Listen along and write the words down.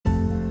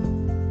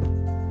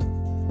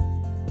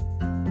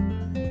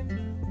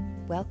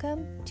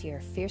Welcome to your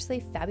Fiercely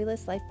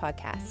Fabulous Life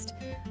podcast.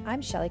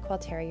 I'm Shelley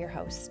Qualteri, your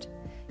host.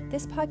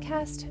 This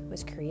podcast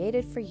was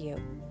created for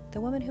you, the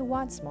woman who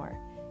wants more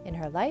in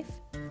her life,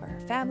 for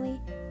her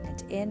family,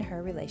 and in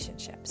her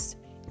relationships.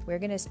 We're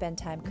going to spend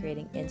time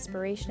creating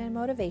inspiration and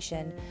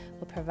motivation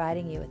while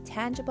providing you with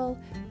tangible,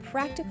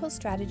 practical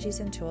strategies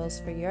and tools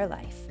for your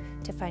life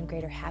to find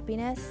greater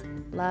happiness,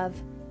 love,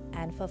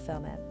 and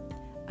fulfillment.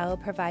 I will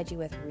provide you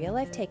with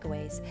real-life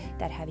takeaways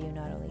that have you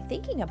not only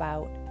thinking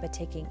about, but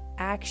taking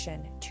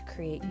action to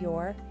create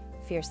your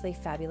fiercely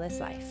fabulous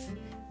life.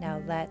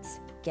 Now let's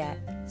get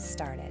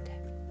started.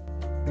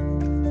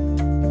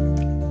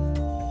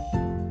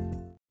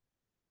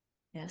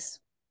 Yes.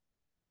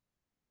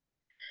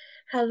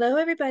 Hello,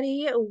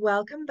 everybody.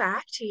 Welcome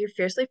back to your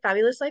Fiercely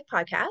Fabulous Life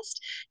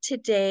podcast.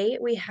 Today,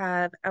 we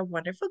have a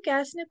wonderful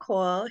guest,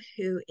 Nichole,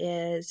 who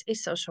is a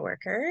social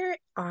worker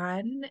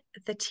on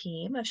the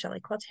team of Shelley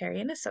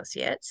Qualteri and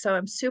Associates. So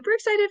I'm super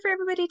excited for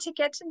everybody to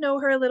get to know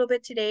her a little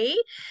bit today.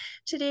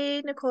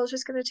 Today, Nichole is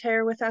just going to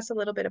share with us a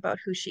little bit about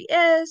who she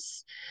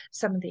is,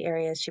 some of the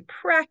areas she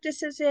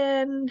practices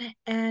in,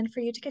 and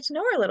for you to get to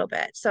know her a little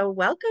bit. So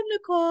welcome,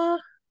 Nichole.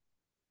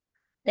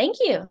 Thank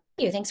you.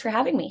 Thanks for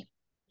having me.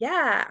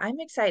 Yeah,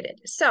 I'm excited.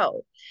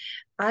 So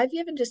I've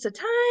given just a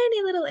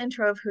tiny little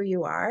intro of who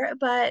you are,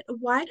 but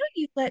why don't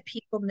you let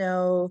people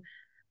know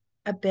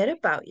a bit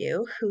about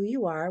you, who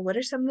you are? What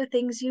are some of the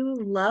things you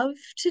love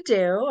to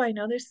do? I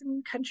know there's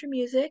some country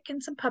music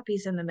and some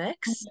puppies in the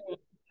mix.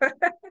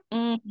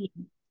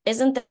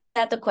 Isn't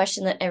that the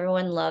question that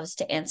everyone loves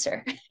to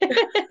answer?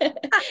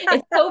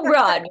 It's so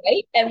broad,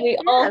 right? And we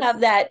all have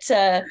that,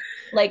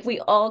 we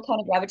all kind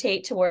of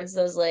gravitate towards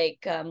those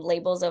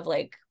labels of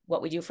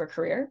what we do for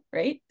career,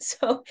 right?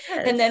 So,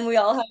 and then we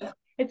all have,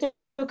 it's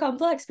so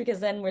complex because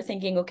then we're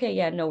thinking, okay,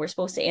 yeah, no, we're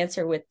supposed to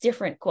answer with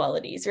different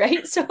qualities,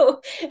 right?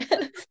 So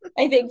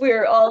I think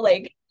we're all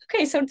like,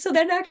 okay, so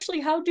then actually,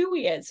 how do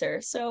we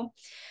answer? So,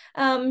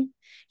 I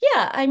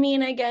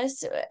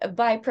guess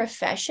by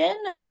profession,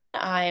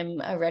 I'm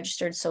a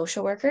registered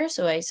social worker.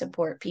 So I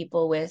support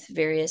people with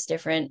various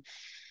different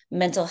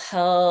mental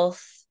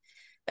health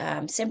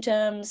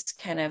symptoms,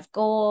 kind of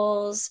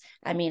goals.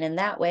 In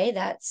that way,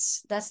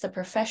 that's the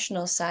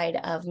professional side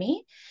of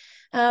me.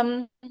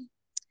 But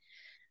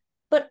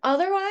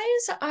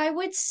otherwise, I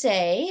would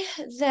say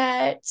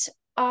that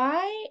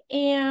I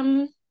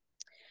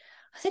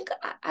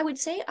would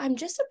say I'm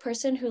just a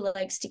person who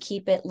likes to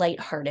keep it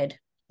lighthearted,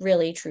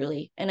 really,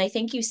 truly. And I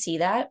think you see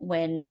that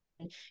when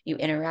you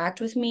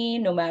interact with me,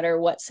 no matter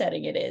what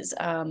setting it is.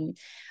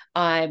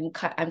 I'm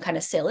kind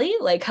of silly,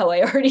 like how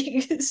I already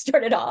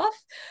started off.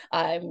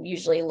 I'm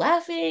usually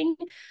laughing.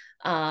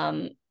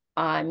 I'm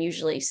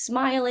usually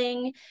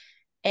smiling.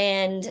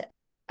 And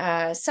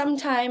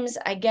sometimes,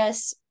 I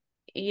guess,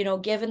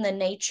 given the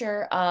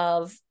nature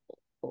of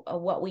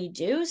what we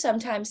do,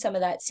 sometimes some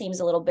of that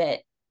seems a little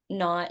bit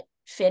not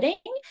fitting.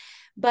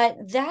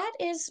 But that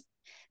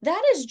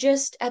is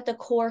just at the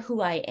core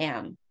who I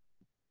am.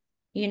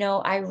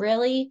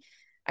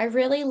 I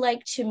really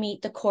like to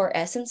meet the core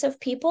essence of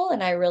people,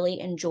 and I really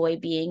enjoy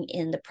being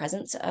in the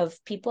presence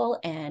of people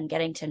and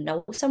getting to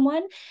know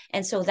someone.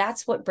 And so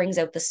that's what brings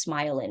out the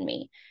smile in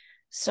me.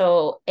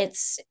 So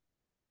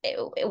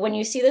when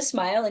you see the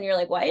smile and you're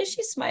like, why is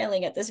she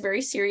smiling at this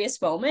very serious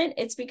moment?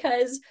 It's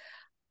because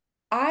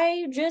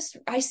I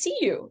see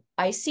you.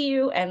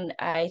 And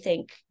I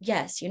think,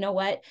 yes, you know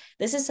what?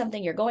 This is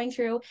something you're going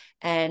through,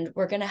 and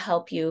we're going to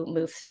help you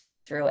move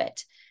through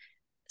it.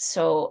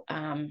 So,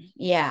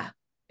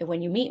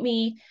 when you meet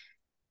me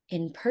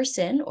in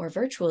person or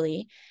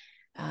virtually,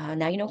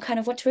 now you know kind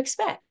of what to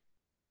expect.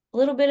 A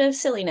little bit of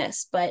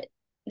silliness, but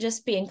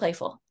just being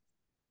playful.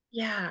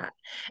 Yeah.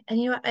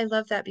 And I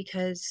love that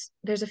because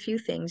there's a few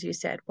things you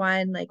said.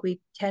 One, we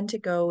tend to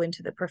go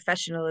into the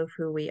professional of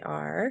who we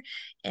are.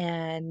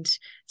 And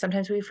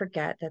sometimes we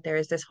forget that there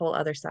is this whole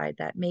other side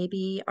that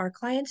maybe our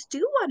clients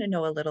do want to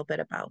know a little bit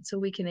about, so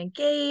we can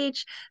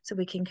engage, so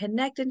we can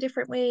connect in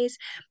different ways.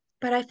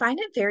 But I find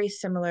it very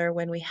similar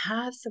when we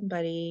have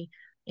somebody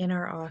in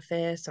our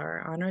office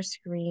or on our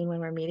screen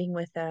when we're meeting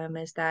with them,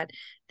 is that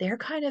they're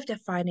kind of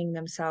defining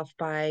themselves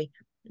by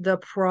the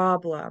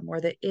problem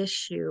or the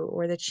issue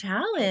or the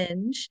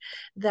challenge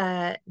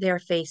that they're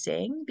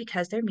facing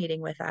because they're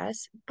meeting with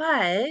us.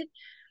 But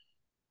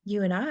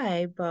you and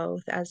I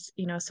both, as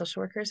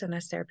social workers and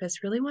as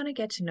therapists, really want to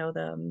get to know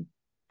them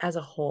as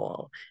a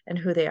whole and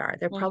who they are.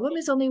 Their problem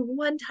is only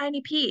one tiny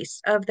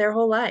piece of their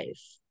whole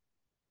life.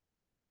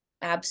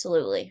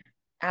 Absolutely.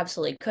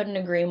 Couldn't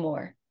agree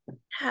more.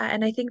 Yeah,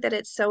 and I think that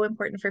it's so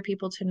important for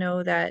people to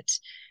know that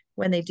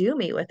when they do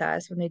meet with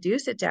us, when they do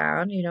sit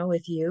down,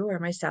 with you or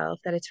myself,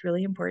 that it's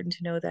really important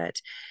to know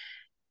that,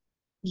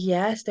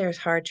 yes, there's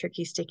hard,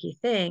 tricky, sticky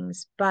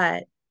things,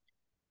 but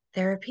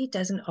therapy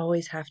doesn't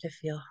always have to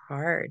feel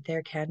hard.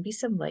 There can be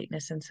some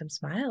lightness and some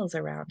smiles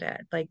around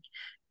it.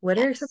 What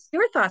are some of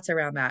your thoughts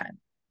around that?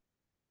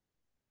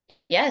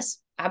 Yes,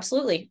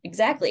 absolutely.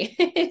 Exactly.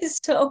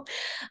 So,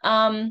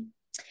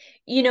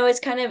 it's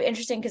kind of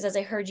interesting because as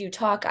I heard you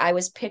talk, I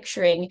was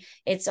picturing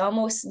it's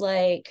almost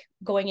like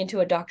going into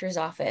a doctor's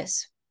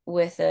office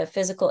with a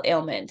physical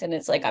ailment, and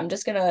it's like, I'm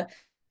just gonna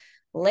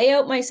lay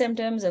out my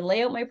symptoms and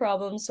lay out my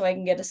problems so I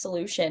can get a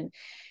solution.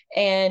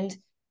 And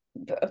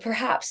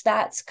perhaps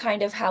that's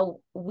kind of how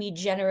we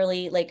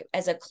generally, like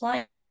as a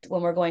client,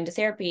 when we're going to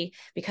therapy,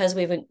 because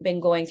we've been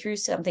going through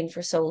something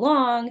for so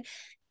long,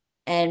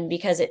 and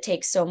because it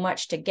takes so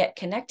much to get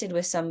connected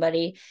with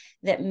somebody,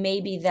 that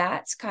maybe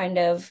that's kind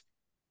of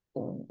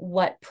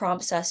what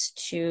prompts us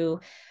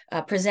to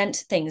present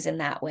things in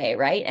that way,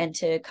 right? And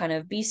to kind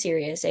of be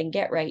serious and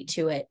get right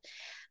to it.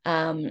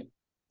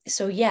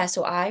 So yeah,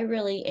 so I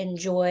really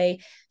enjoy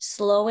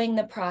slowing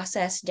the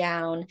process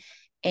down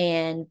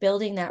and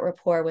building that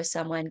rapport with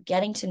someone,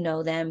 getting to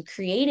know them,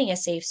 creating a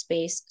safe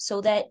space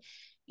so that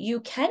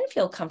you can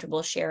feel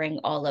comfortable sharing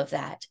all of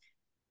that,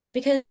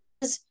 because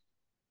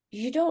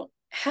you don't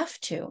have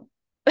to.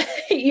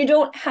 You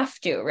don't have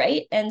to,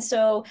 right? And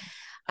so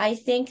I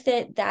think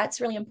that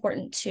that's really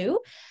important too.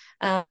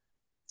 Um,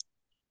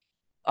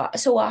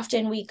 so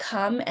often we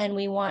come and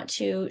we want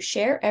to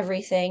share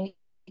everything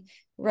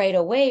right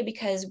away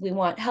because we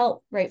want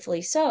help,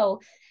 rightfully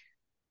so.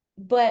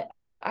 But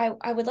I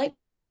would like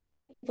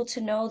people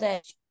to know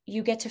that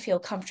you get to feel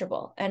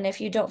comfortable. And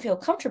if you don't feel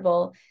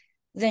comfortable,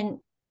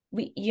 then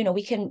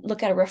we can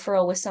look at a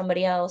referral with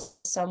somebody else,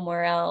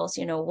 somewhere else,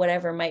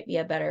 whatever might be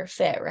a better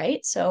fit,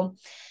 right? So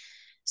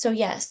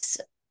yes,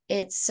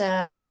 it's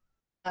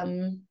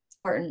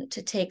important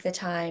to take the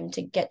time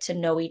to get to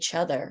know each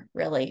other,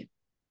 really.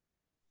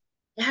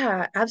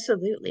 Yeah,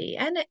 absolutely.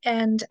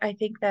 And I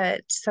think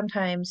that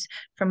sometimes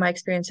from my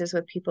experiences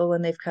with people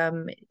when they've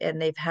come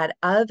and they've had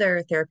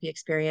other therapy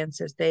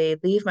experiences, they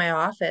leave my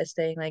office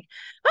saying like,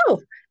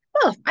 "Oh,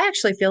 well, I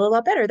actually feel a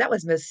lot better. That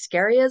wasn't as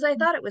scary as I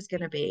thought it was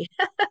going to be."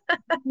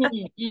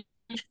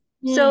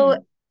 So Mm-hmm.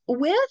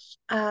 with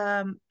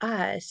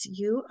us,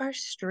 you are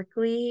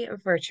strictly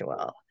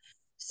virtual.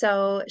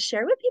 So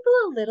share with people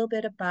a little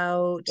bit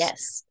about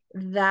Yes.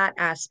 that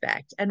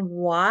aspect and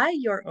why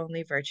you're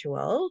only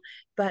virtual,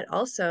 but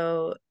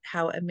also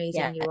how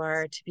amazing you Yes.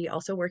 are to be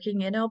also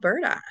working in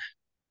Alberta.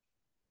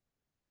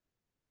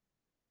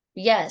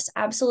 Yes,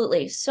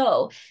 absolutely.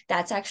 So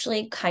that's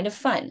actually kind of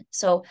fun.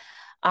 So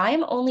I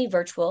am only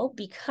virtual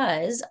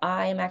because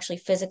I am actually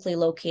physically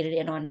located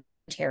in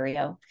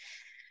Ontario.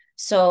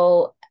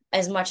 So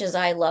as much as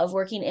I love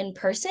working in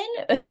person,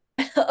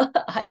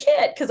 I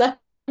can't because I'm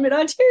in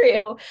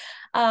Ontario.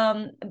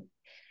 Um,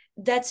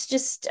 that's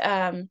just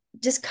kind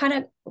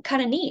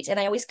of neat. And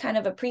I always kind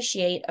of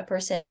appreciate a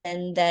person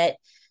that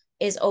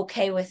is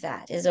okay with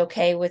that, is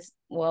okay with,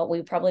 well,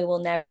 we probably will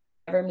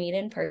never meet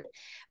in person,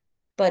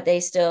 but they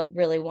still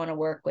really want to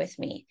work with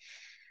me.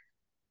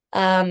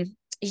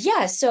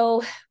 Yeah,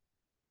 so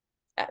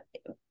uh,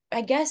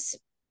 I guess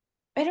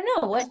I don't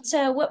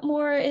know what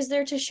more is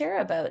there to share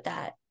about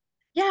that.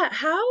 Yeah,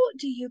 how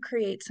do you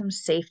create some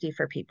safety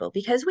for people?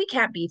 Because we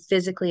can't be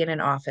physically in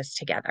an office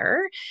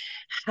together.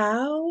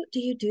 How do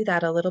you do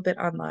that a little bit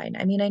online?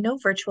 I mean, I know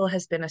virtual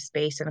has been a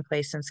space and a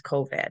place since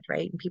COVID,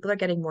 right? And people are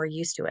getting more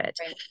used to it.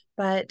 Right.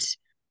 But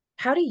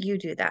how do you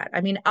do that?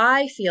 I mean,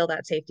 I feel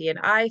that safety and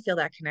I feel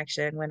that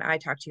connection when I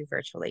talk to you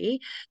virtually.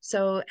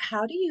 So,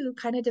 how do you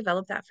kind of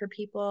develop that for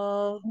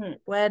people Hmm.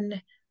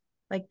 when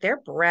like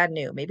they're brand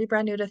new, maybe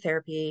brand new to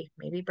therapy,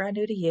 maybe brand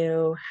new to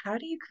you? How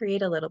do you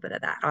create a little bit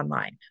of that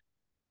online?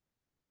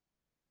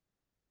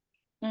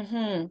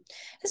 Mm-hmm.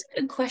 That's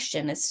a good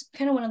question. It's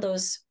kind of one of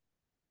those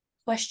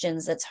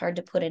questions that's hard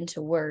to put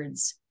into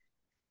words.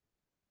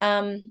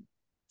 Um,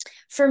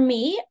 for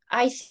me,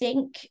 I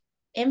think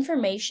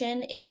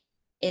information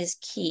is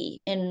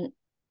key in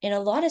a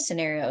lot of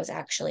scenarios,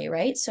 actually,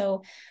 right?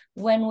 So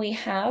when we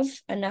have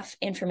enough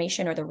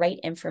information or the right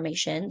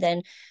information,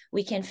 then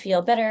we can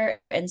feel better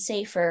and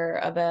safer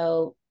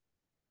about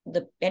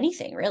the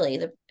anything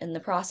really in the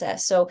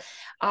process. So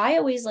I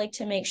always like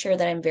to make sure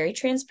that I'm very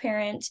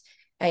transparent.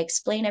 I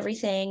explain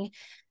everything.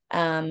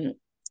 Um,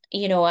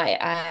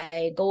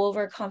 I go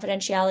over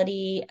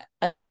confidentiality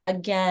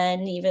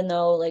again, even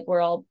though like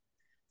we're all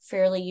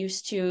fairly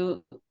used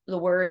to the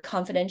word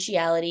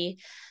confidentiality.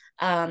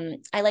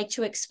 I like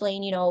to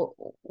explain,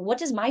 what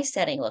does my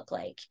setting look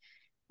like?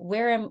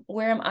 Where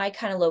am I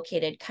kind of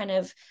located? Kind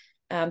of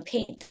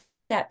paint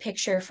that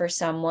picture for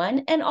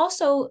someone and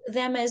also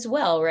them as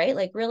well, right?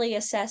 Like really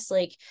assess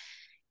like,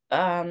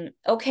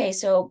 okay,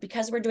 so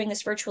because we're doing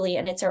this virtually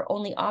and it's our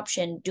only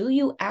option, do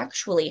you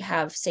actually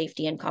have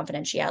safety and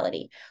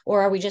confidentiality,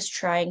 or are we just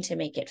trying to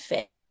make it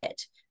fit,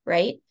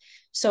 right?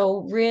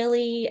 So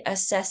really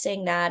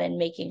assessing that and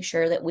making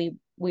sure that we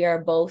are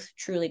both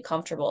truly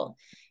comfortable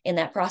in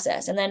that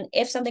process. And then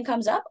if something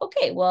comes up,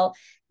 okay, well,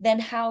 then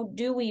how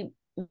do we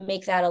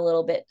make that a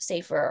little bit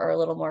safer or a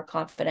little more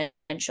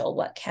confidential?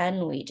 What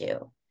can we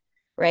do?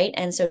 Right.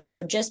 And so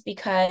just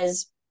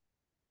because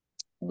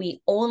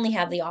we only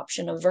have the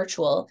option of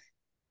virtual,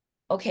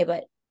 okay,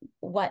 but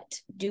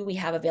what do we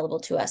have available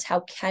to us?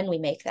 How can we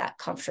make that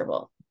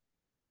comfortable?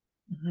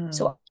 Mhm.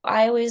 So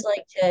I always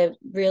like to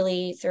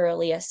really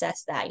thoroughly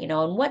assess that,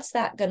 and what's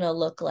that going to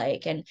look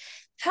like? And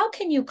how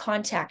can you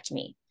contact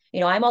me?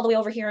 I'm all the way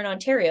over here in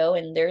Ontario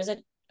and there's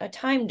a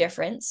time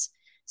difference.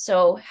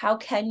 So how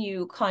can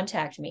you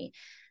contact me?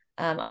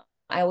 I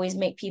always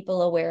make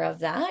people aware of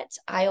that.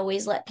 I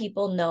always let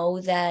people know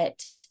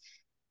that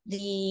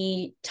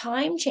the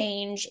time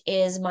change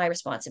is my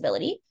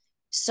responsibility.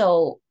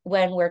 So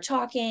when we're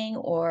talking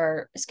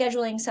or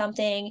scheduling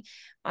something,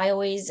 I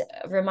always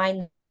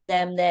remind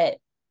them that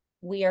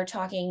we are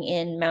talking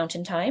in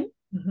mountain time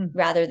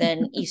rather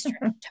than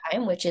Eastern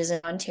time, which is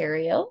in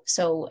Ontario.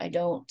 So I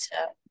don't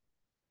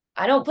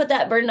put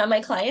that burden on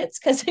my clients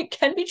because it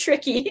can be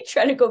tricky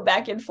trying to go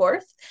back and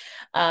forth.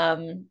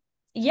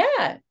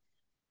 Yeah,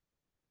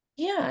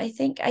 I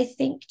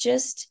think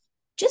just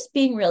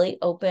being really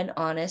open,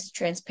 honest,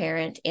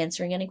 transparent,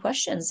 answering any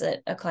questions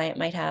that a client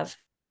might have.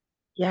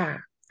 Yeah,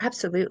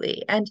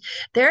 absolutely. And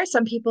there are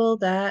some people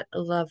that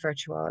love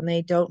virtual and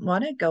they don't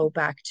want to go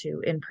back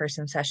to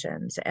in-person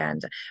sessions.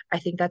 And I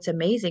think that's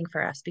amazing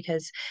for us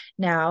because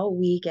now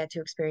we get to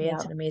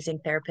experience Yeah. an amazing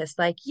therapist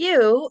like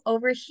you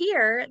over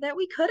here that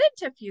we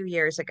couldn't a few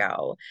years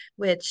ago,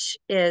 which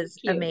is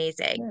Thank you.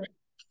 amazing. Yeah.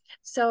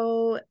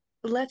 So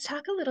let's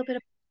talk a little bit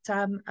about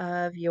some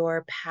of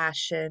your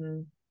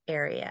passion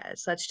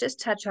areas. Let's just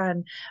touch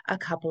on a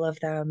couple of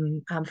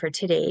them for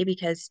today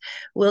because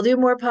we'll do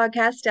more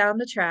podcasts down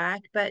the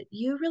track. But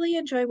you really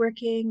enjoy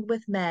working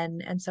with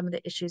men and some of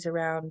the issues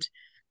around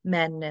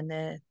men and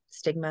the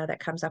stigma that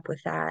comes up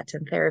with that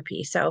and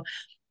therapy. So,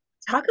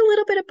 talk a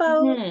little bit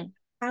about Mm-hmm.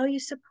 how you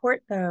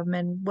support them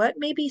and what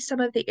may be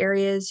some of the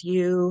areas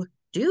you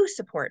do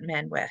support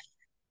men with.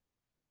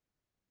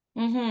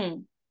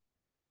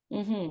 Mm-hmm.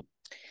 Mm-hmm.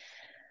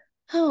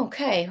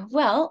 Okay.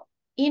 Well,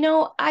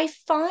 I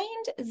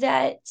find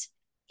that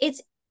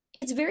it's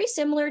it's very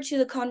similar to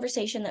the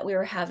conversation that we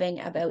were having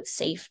about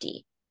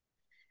safety.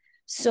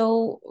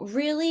 So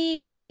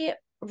really,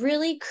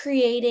 really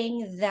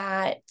creating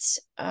that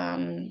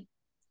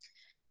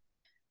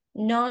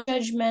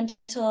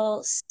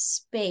non-judgmental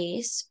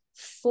space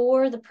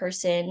for the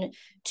person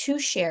to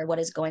share what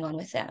is going on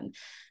with them.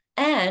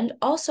 And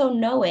also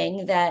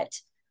knowing that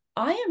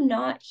I am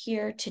not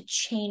here to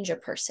change a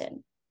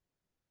person,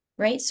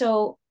 right?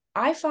 So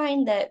I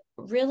find that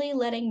really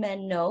letting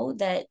men know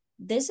that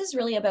this is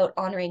really about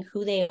honoring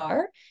who they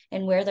are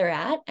and where they're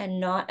at and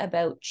not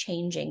about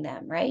changing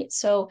them, right?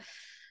 So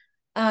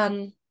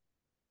um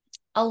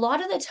a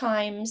lot of the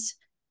times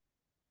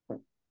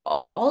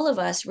all of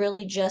us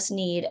really just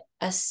need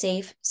a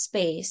safe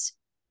space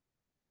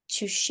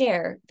to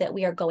share that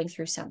we are going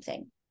through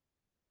something.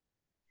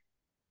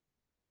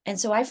 And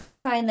so I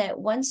find that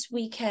once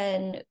we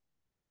can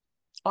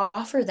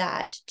offer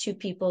that to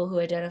people who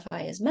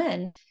identify as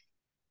men,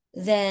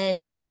 then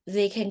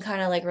they can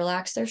kind of like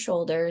relax their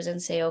shoulders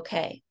and say,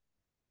 okay,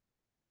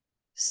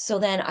 so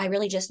then I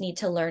really just need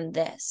to learn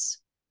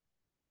this,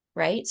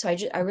 right? So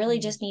I really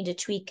Mhm. just need to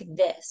tweak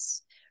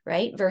this,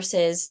 right?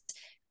 Versus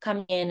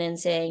coming in and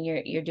saying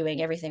you're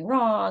doing everything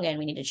wrong and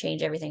we need to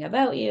change everything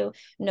about you.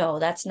 No,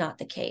 that's not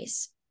the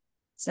case.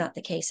 It's not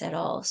the case at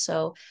all.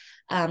 So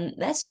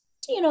that's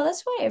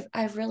why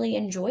I've really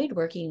enjoyed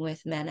working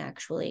with men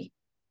actually.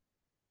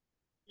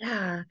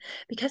 Yeah,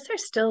 because there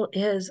still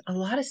is a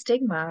lot of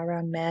stigma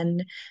around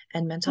men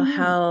and mental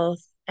Mm-hmm.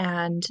 health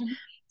and,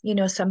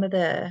 some of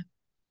the,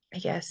 I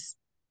guess,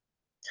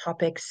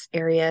 topics,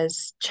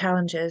 areas,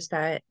 challenges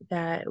that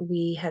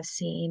we have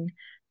seen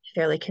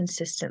fairly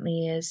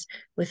consistently is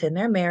within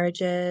their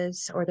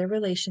marriages or their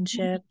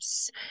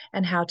relationships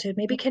and how to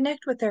maybe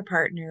connect with their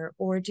partner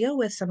or deal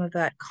with some of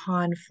that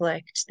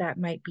conflict that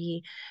might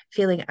be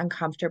feeling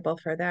uncomfortable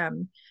for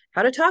them.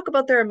 How to talk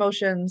about their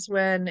emotions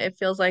when it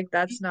feels like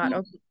that's not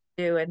okay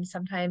to do. And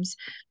sometimes,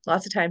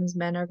 lots of times,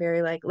 men are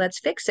very like, let's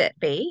fix it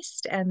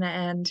based.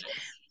 And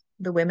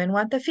the women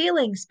want the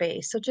feeling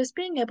space. So just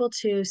being able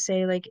to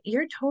say, like,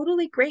 you're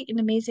totally great and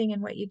amazing in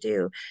what you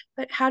do,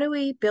 but how do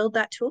we build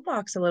that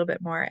toolbox a little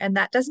bit more? And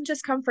that doesn't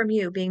just come from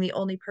you being the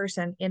only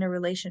person in a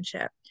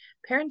relationship.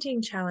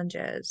 Parenting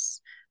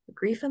challenges,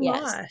 grief and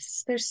Yes.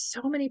 loss. There's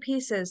so many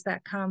pieces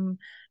that come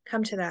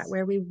to that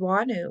where we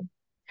want to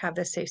have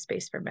this safe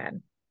space for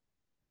men.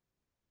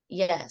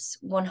 Yes,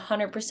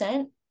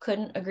 100%.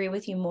 Couldn't agree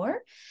with you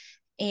more.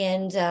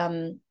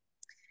 And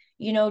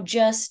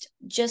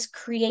just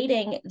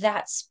creating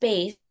that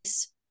space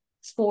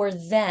for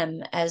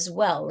them as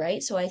well,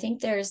 right? So I think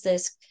there's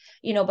this,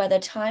 by the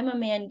time a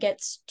man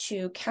gets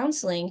to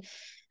counseling,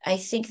 I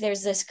think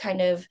there's this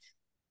kind of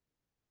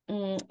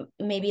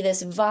maybe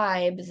this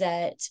vibe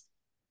that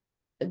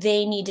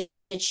they need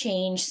to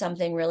change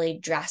something really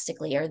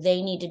drastically or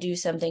they need to do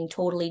something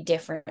totally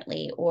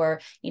differently or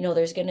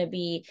there's going to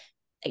be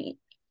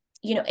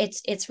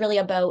it's really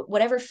about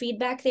whatever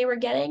feedback they were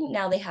getting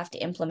now they have to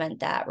implement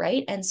that,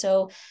 right? And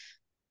so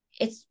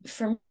it's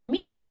for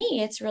me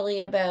it's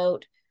really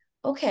about,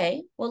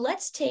 okay, well,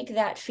 let's take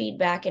that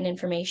feedback and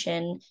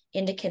information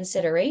into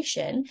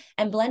consideration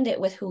and blend it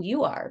with who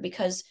you are,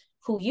 because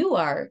who you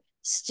are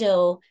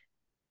still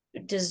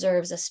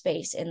deserves a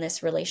space in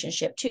this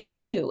relationship too,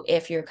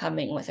 if you're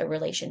coming with a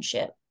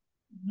relationship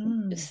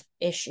Mm,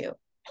 issue,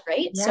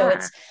 right? So yeah.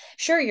 it's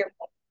sure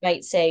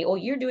might say, oh,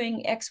 you're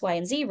doing X, Y,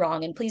 and Z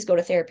wrong, and please go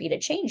to therapy to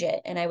change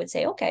it. And I would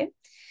say, okay,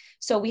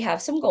 so we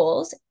have some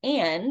goals,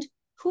 and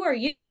who are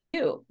you?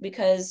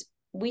 Because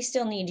we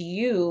still need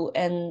you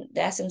and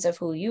the essence of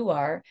who you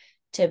are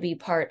to be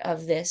part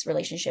of this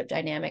relationship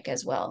dynamic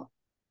as well.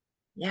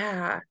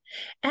 Yeah.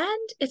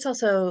 And it's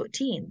also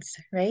teens,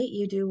 right?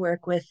 You do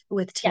work with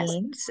Yes.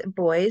 teens,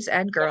 boys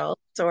and Yeah. girls,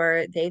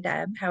 or they,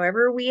 them,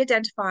 however we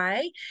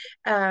identify.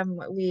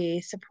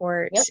 We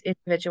support Yep.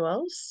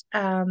 individuals.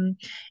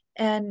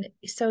 And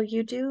so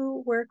you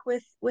do work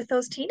with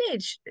those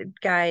teenage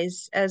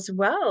guys as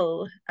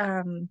well,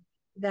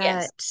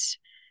 Yes.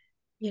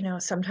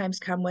 that, sometimes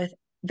come with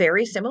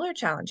very similar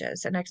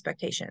challenges and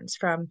expectations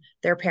from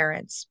their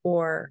parents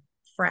or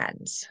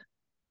friends.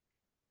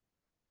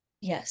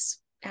 Yes.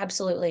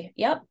 Absolutely.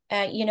 Yep.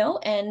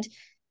 And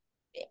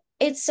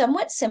it's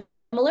somewhat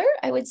similar.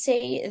 I would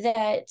say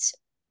that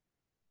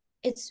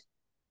it's,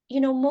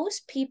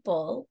 most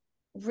people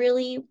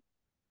really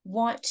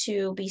want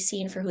to be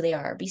seen for who they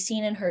are, be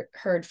seen and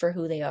heard for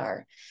who they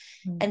are.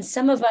 Mm. And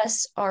some of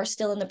us are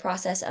still in the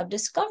process of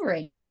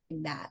discovering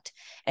that.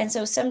 And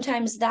so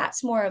sometimes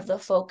that's more of the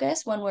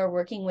focus when we're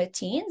working with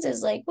teens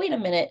is like, wait a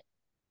minute,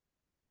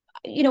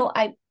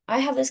 I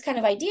have this kind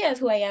of idea of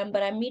who I am,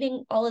 but I'm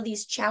meeting all of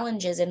these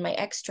challenges in my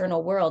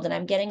external world and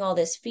I'm getting all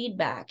this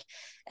feedback.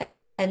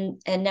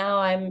 And now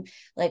I'm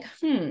like, how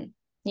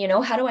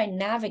do I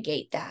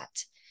navigate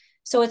that?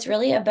 So it's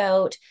really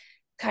about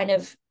kind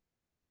of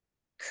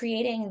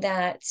creating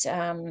that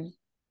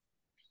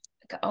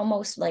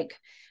almost like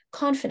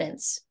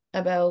confidence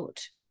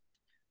about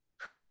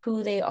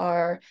who they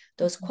are,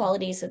 those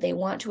qualities that they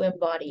want to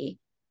embody,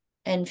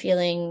 and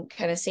feeling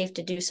kind of safe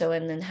to do so,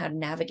 and then how to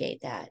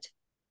navigate that.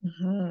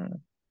 Mm-hmm.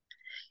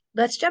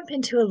 Let's jump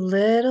into a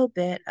little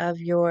bit of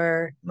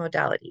your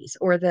modalities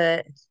or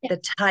the Yes.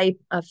 type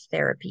of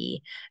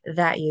therapy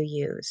that you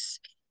use.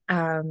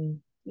 Yes.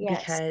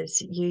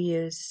 Because you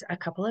use a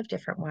couple of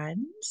different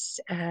ones.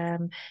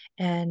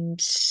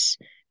 And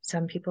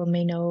some people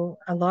may know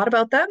a lot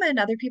about them and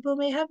other people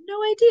may have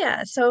no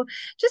idea. So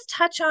just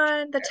touch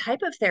on the type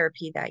of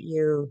therapy that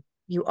you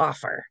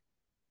offer.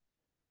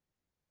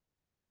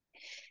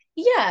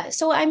 Yeah.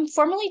 So I'm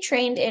formally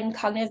trained in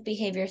cognitive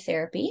behavior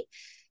therapy.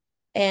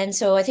 And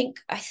so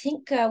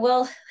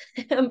well,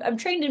 I'm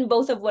trained in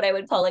both of what I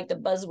would call like the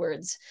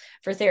buzzwords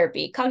for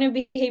therapy,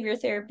 cognitive behavior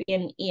therapy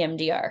and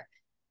EMDR.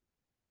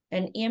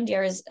 And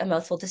EMDR is a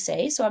mouthful to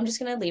say, so I'm just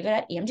going to leave it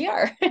at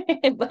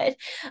EMDR. But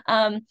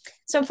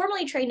so I'm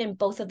formally trained in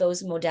both of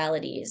those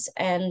modalities.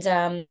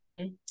 And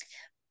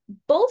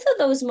both of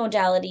those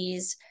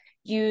modalities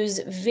use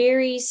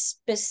very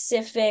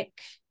specific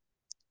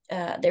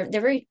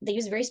they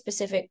use very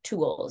specific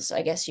tools,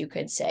 I guess you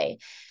could say.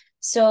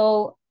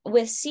 So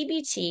with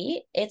CBT,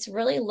 it's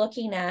really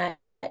looking at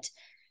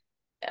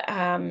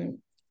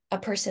a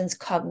person's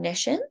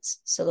cognitions.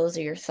 So those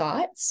are your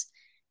thoughts,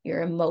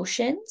 your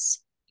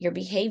emotions, your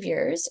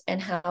behaviors,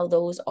 and how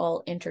those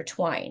all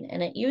intertwine.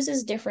 And it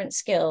uses different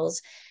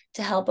skills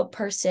to help a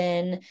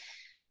person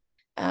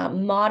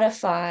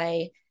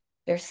modify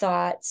their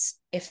thoughts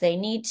if they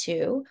need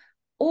to,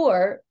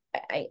 or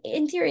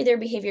in theory, their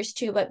behaviors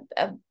too. But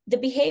the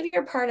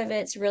behavior part of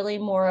it's really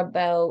more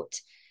about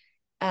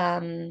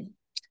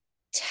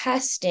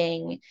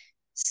testing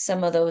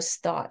some of those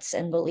thoughts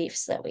and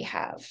beliefs that we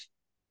have,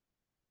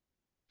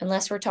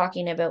 unless we're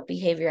talking about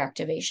behavior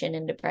activation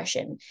and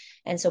depression.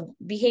 And so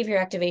behavior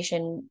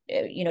activation,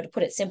 to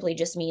put it simply,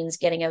 just means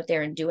getting out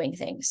there and doing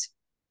things,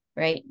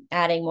 right?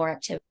 Adding more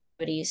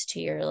activities to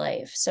your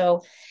life.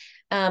 So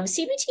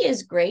CBT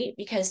is great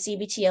because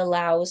CBT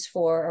allows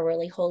for a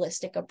really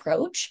holistic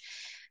approach.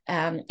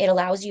 It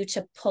allows you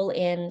to pull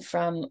in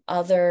from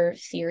other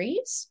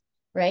theories,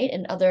 right?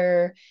 And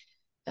other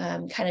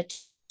kind of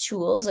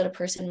tools that a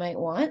person might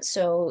want.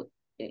 So,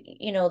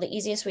 the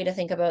easiest way to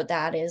think about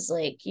that is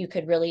like you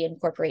could really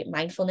incorporate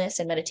mindfulness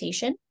and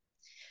meditation,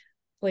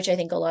 which I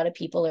think a lot of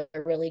people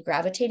are really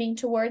gravitating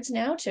towards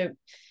now to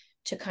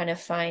kind of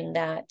find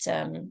that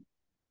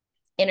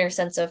inner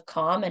sense of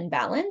calm and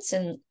balance,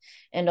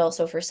 and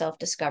also for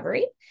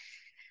self-discovery.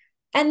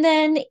 And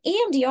then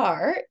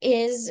EMDR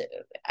is,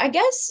 I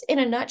guess, in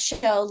a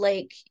nutshell,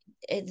 like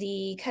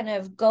the kind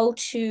of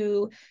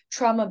go-to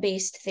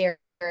trauma-based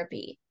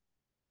therapy.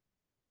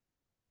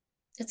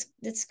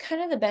 It's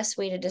kind of the best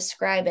way to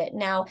describe it.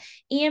 Now,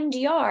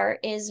 EMDR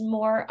is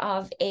more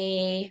of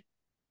a,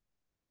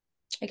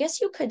 I guess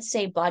you could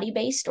say,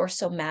 body-based or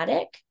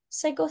somatic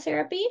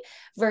psychotherapy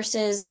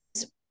versus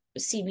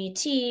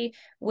CBT,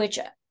 which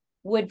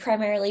would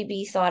primarily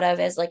be thought of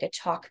as like a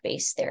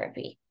talk-based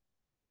therapy,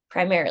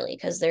 primarily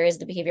because there is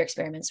the behavior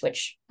experiments,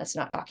 which that's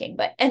not talking,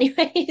 but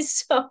anyway.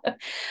 So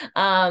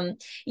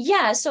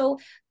yeah, so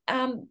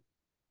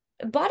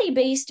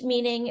body-based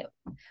meaning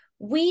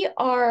we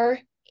are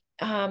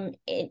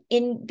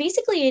in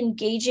basically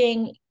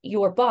engaging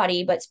your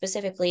body, but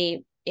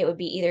specifically it would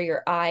be either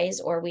your eyes,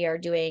 or we are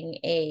doing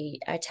a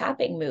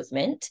tapping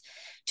movement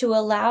to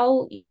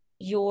allow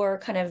your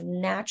kind of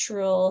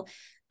natural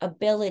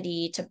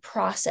ability to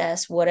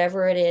process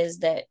whatever it is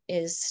that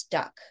is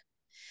stuck.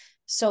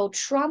 So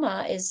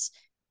trauma is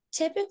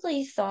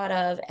typically thought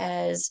of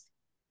as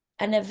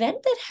an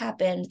event that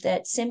happened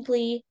that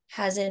simply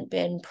hasn't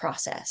been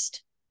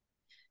processed.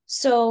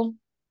 So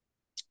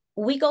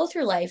we go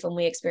through life and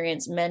we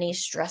experience many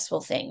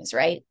stressful things,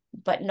 right?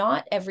 But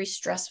not every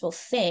stressful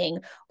thing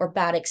or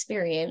bad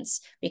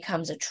experience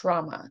becomes a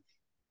trauma,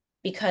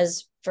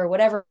 because for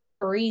whatever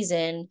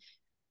reason,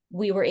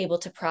 we were able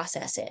to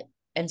process it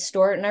and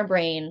store it in our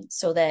brain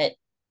so that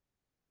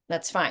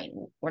that's fine.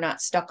 We're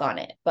not stuck on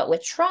it. But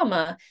with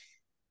trauma,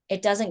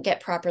 it doesn't get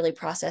properly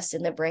processed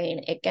in the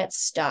brain. It gets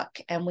stuck,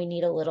 and we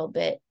need a little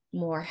bit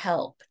more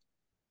help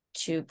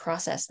to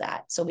process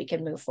that so we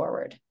can move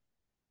forward.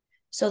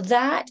 So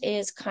that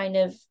is kind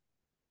of,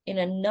 in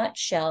a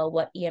nutshell,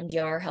 what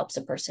EMDR helps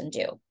a person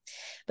do.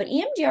 But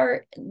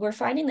EMDR, we're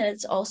finding that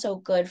it's also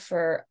good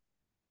for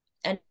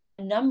a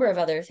number of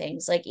other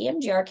things. Like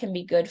EMDR can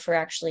be good for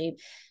actually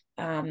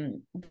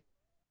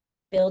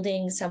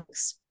building some.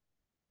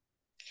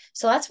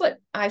 So that's what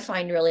I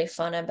find really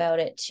fun about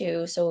it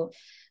too. So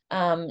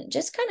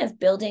just kind of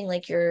building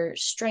like your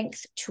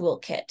strength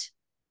toolkit,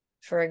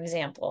 for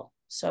example.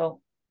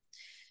 So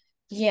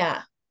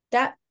yeah,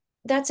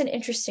 that's an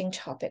interesting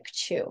topic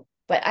too.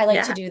 But I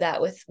like to Yeah. do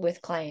that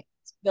with clients,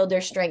 build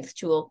their strength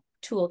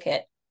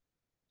toolkit.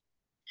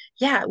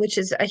 Yeah, which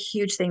is a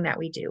huge thing that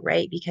we do,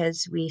 right?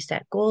 Because we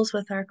set goals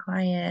with our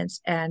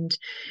clients and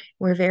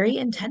we're very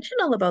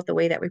intentional about the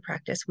way that we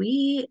practice.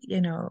 We,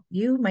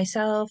 you,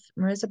 myself,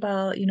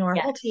 Marisabel, our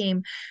whole Yes.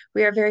 team,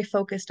 we are very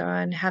focused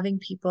on having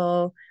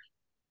people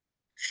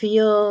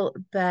feel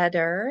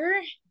better,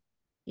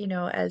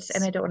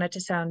 and I don't want it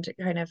to sound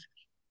kind of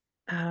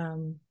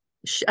um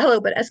shallow,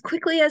 but as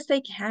quickly as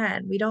they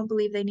can. We don't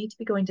believe they need to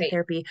be going to Right.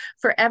 therapy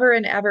forever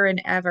and ever and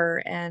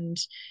ever. And,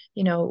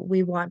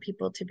 we want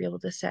people to be able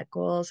to set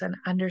goals and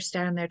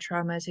understand their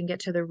traumas and get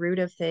to the root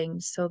of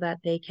things so that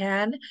they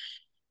can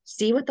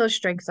see what those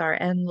strengths are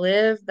and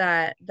live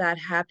that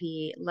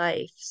happy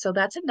life. So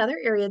that's another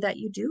area that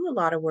you do a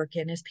lot of work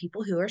in, is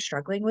people who are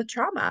struggling with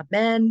trauma,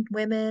 men,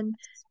 women,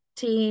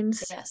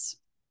 teens. Yes.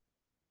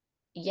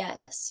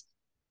 Yes.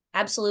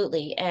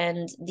 Absolutely.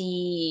 And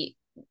the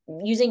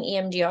using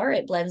EMDR,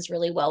 it blends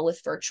really well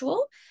with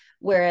virtual,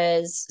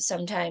 whereas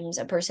sometimes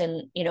a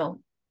person,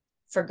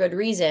 for good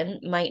reason,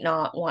 might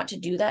not want to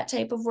do that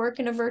type of work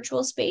in a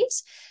virtual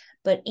space.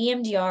 But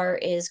EMDR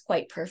is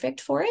quite perfect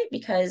for it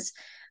because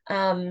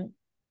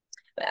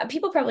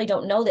people probably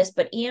don't know this,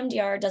 but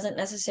EMDR doesn't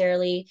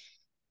necessarily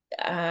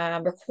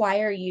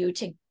require you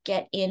to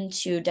get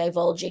into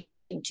divulging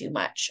too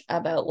much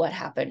about what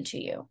happened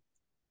to you.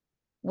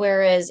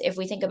 Whereas if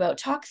we think about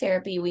talk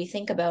therapy, we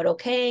think about,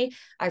 okay,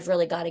 I've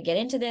really got to get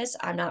into this.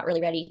 I'm not really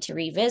ready to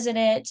revisit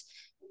it.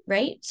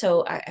 Right.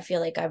 So I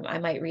feel like I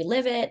might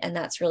relive it, and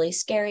that's really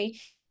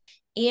scary.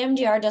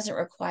 EMDR doesn't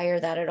require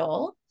that at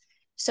all.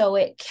 So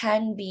it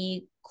can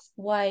be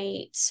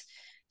quite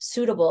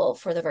suitable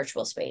for the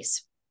virtual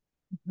space.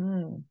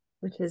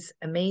 Which is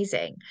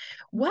amazing.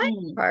 What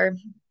Mhm. are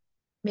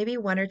maybe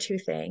one or two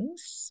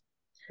things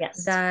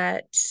Yes.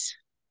 that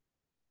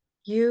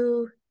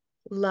you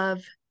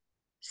love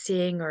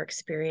seeing or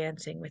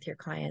experiencing with your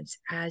clients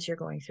as you're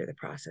going through the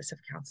process of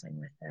counseling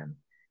with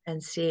them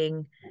and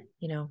seeing,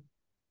 you know,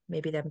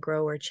 maybe them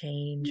grow or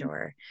change?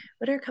 Or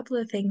what are a couple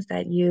of things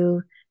that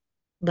you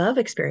love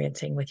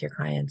experiencing with your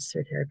clients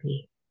through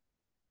therapy?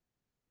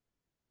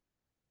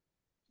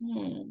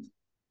 Hmm.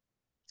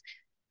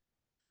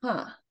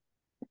 Huh.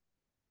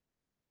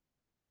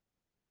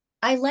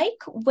 I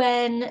like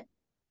when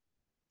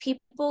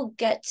people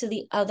get to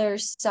the other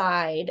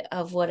side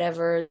of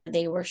whatever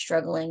they were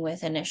struggling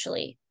with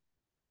initially,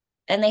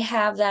 and they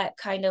have that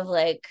kind of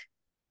like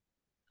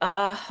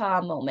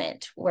aha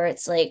moment where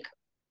it's like,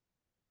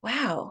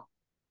 wow,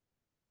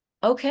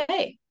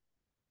 okay,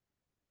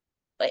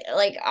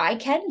 like I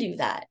can do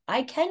that.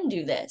 I can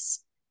do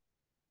this.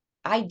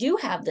 I do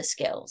have the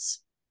skills.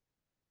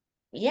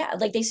 Yeah,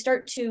 like they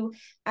start to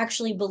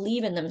actually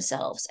believe in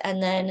themselves,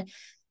 and then,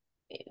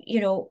 you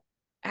know,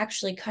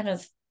 actually kind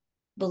of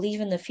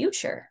believe in the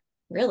future,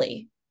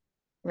 really,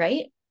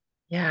 right?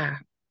 Yeah.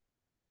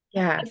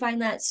 Yeah. I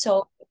find that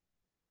so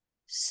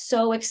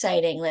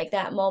exciting, like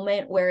that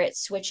moment where it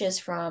switches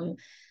from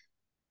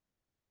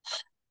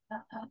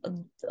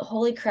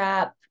holy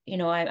crap,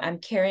 I'm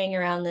carrying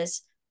around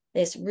this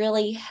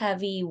really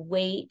heavy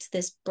weight,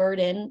 this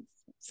burden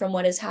from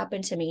what has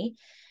happened to me,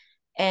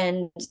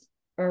 and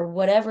or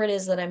whatever it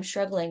is that I'm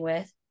struggling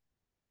with,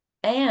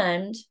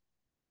 and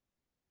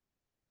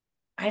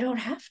I don't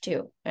have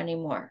to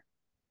anymore.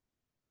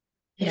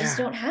 I just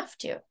Yeah. don't have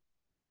to,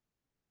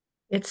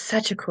 It's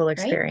such a cool right?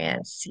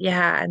 experience.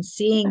 Yeah. And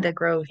seeing Yeah, the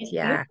growth. it's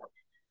Yeah. beautiful.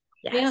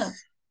 Yeah.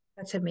 Yes.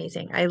 That's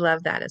amazing. I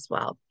love that as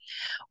well.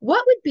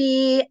 What would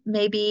be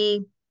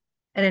maybe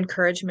an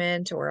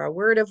encouragement or a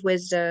word of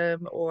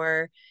wisdom,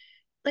 or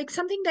like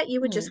something that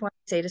you would just Hmm. want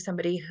to say to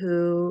somebody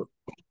who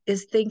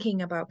is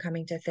thinking about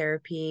coming to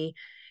therapy,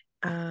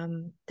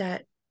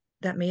 that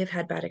may have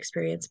had bad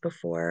experience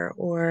before,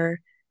 or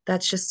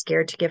that's just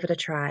scared to give it a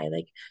try?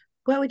 Like,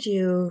 what would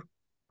you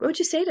what would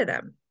you say to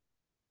them?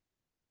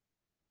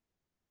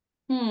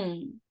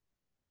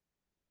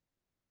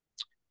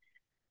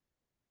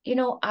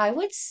 I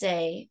would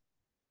say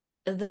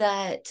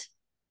that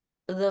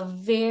the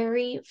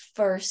very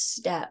first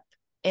step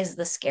is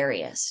the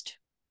scariest.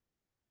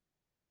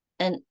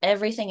 And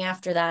everything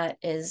after that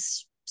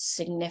is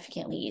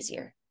significantly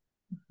easier.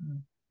 Mm-hmm.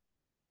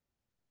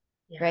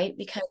 Yeah. Right?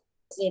 Because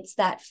it's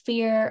that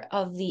fear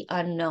of the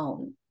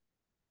unknown.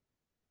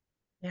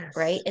 Yes.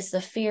 Right? It's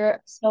the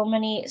fear, so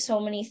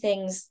many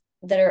things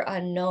that are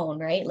unknown,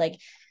 right? Like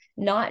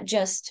not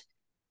just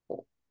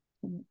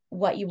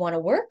what you want to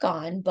work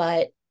on,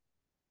 but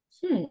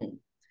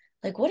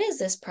like, what is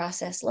this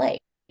process like?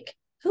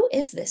 Who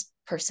is this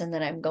person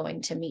that I'm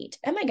going to meet?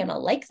 Am I going to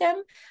like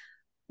them?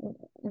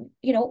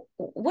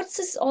 What's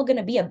this all going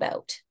to be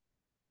about?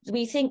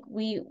 I think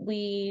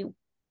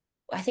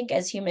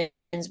as humans,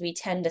 we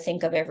tend to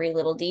think of every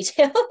little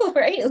detail,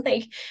 right?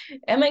 Like,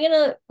 am I going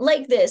to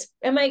like this?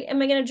 Am I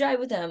going to drive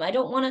with them? I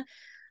don't want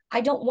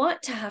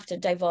to have to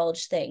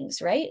divulge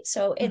things, right?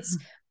 So it's,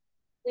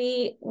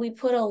 we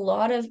put a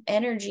lot of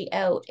energy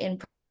out in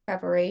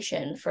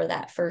preparation for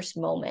that first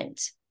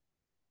moment.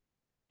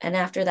 And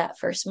after that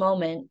first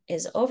moment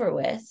is over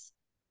with,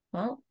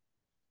 well,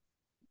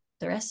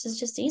 the rest is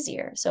just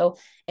easier. So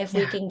if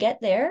we can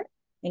get there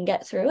and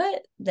get through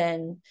it,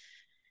 then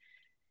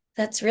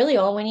that's really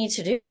all we need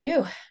to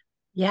do.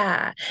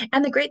 Yeah.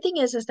 And the great thing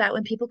is that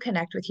when people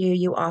connect with you,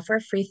 you offer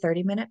a free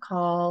 30-minute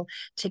call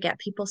to get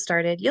people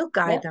started. You'll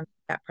guide them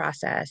through that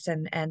process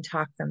and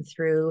talk them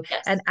through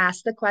and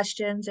ask the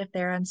questions if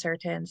they're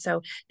uncertain.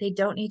 So they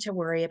don't need to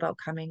worry about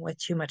coming with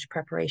too much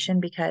preparation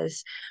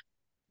because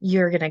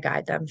you're going to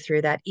guide them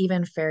through that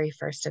even very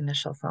first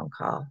initial phone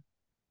call.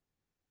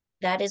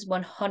 That is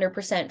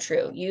 100%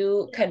 true.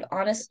 You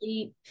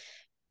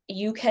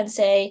can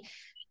say,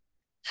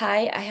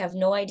 hi, I have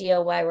no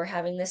idea why we're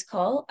having this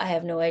call. I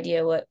have no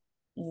idea what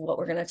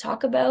we're going to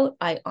talk about.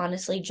 I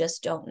honestly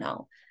just don't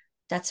know.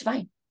 That's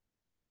fine.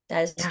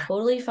 That is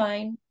totally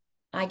fine.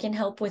 I can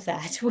help with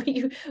that.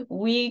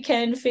 We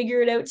can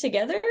figure it out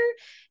together.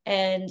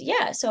 And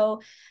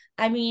so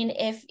I mean,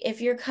 if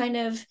you're kind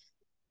of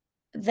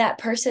that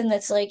person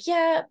that's like,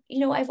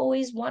 I've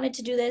always wanted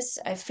to do this.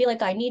 I feel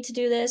like I need to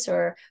do this,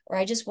 or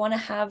I just want to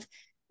have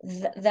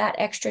that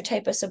extra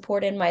type of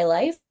support in my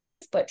life.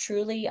 But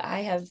truly,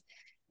 I have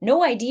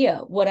no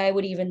idea what I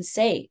would even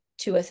say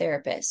to a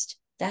therapist.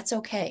 That's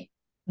okay.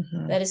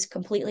 Mm-hmm. That is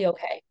completely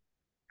okay.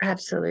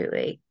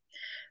 Absolutely.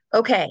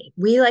 Okay.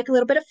 We like a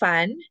little bit of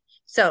fun.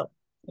 So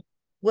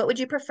what would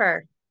you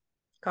prefer?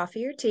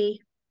 Coffee or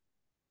tea?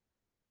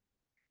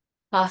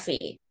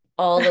 Coffee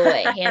all the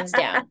way, hands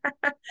down.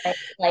 I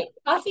like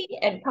coffee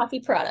and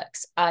coffee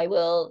products. I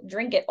will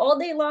drink it all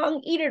day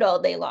long, eat it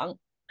all day long.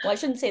 Well, I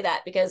shouldn't say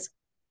that because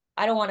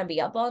I don't want to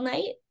be up all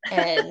night,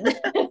 and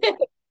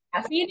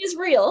caffeine is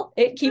real.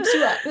 It keeps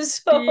you up.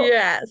 So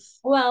yes.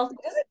 Well,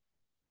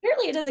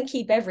 apparently it doesn't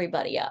keep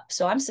everybody up.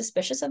 So I'm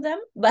suspicious of them,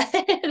 but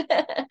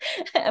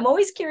I'm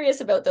always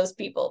curious about those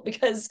people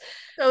because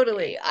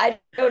totally, I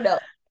don't know.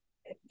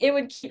 It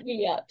would keep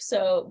me up.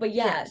 So, but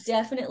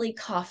definitely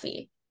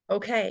coffee.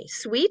 Okay.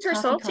 Sweet or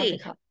salty?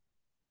 Coffee.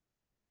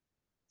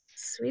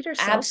 Sweet or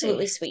salty?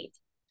 Absolutely sweet.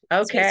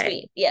 Okay.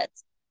 Sweet. Yes.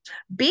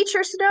 Beach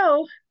or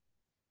snow?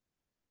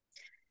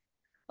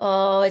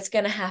 Oh, it's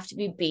going to have to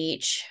be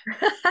beach.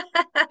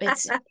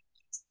 It's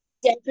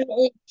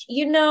definitely,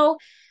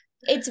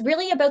 it's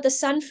really about the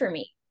sun for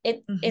me.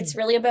 It's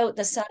really about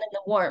the sun and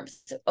the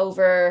warmth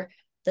over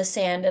the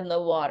sand and the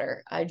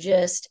water.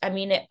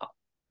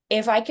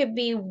 If I could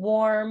be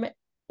warm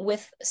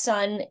with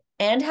sun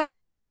and have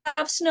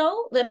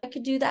snow, then I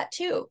could do that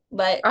too.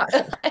 But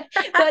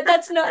but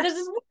that's not as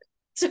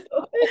so.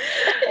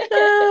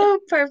 Oh,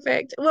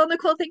 perfect. Well,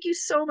 Nichole, thank you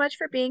so much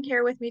for being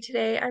here with me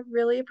today. I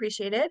really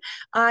appreciate it.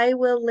 I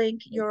will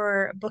link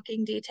your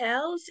booking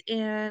details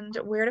and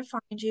where to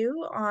find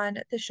you on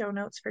the show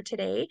notes for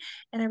today.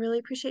 And I really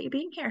appreciate you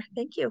being here.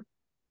 Thank you.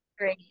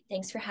 Great.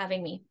 Thanks for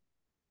having me.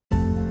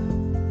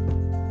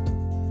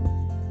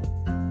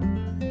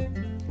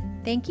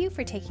 Thank you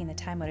for taking the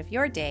time out of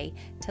your day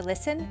to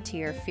listen to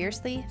your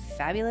Fiercely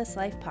Fabulous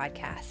Life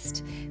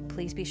podcast.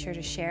 Please be sure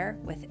to share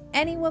with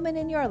any woman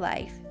in your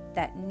life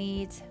that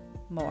needs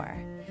more.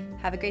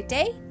 Have a great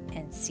day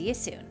and see you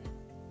soon.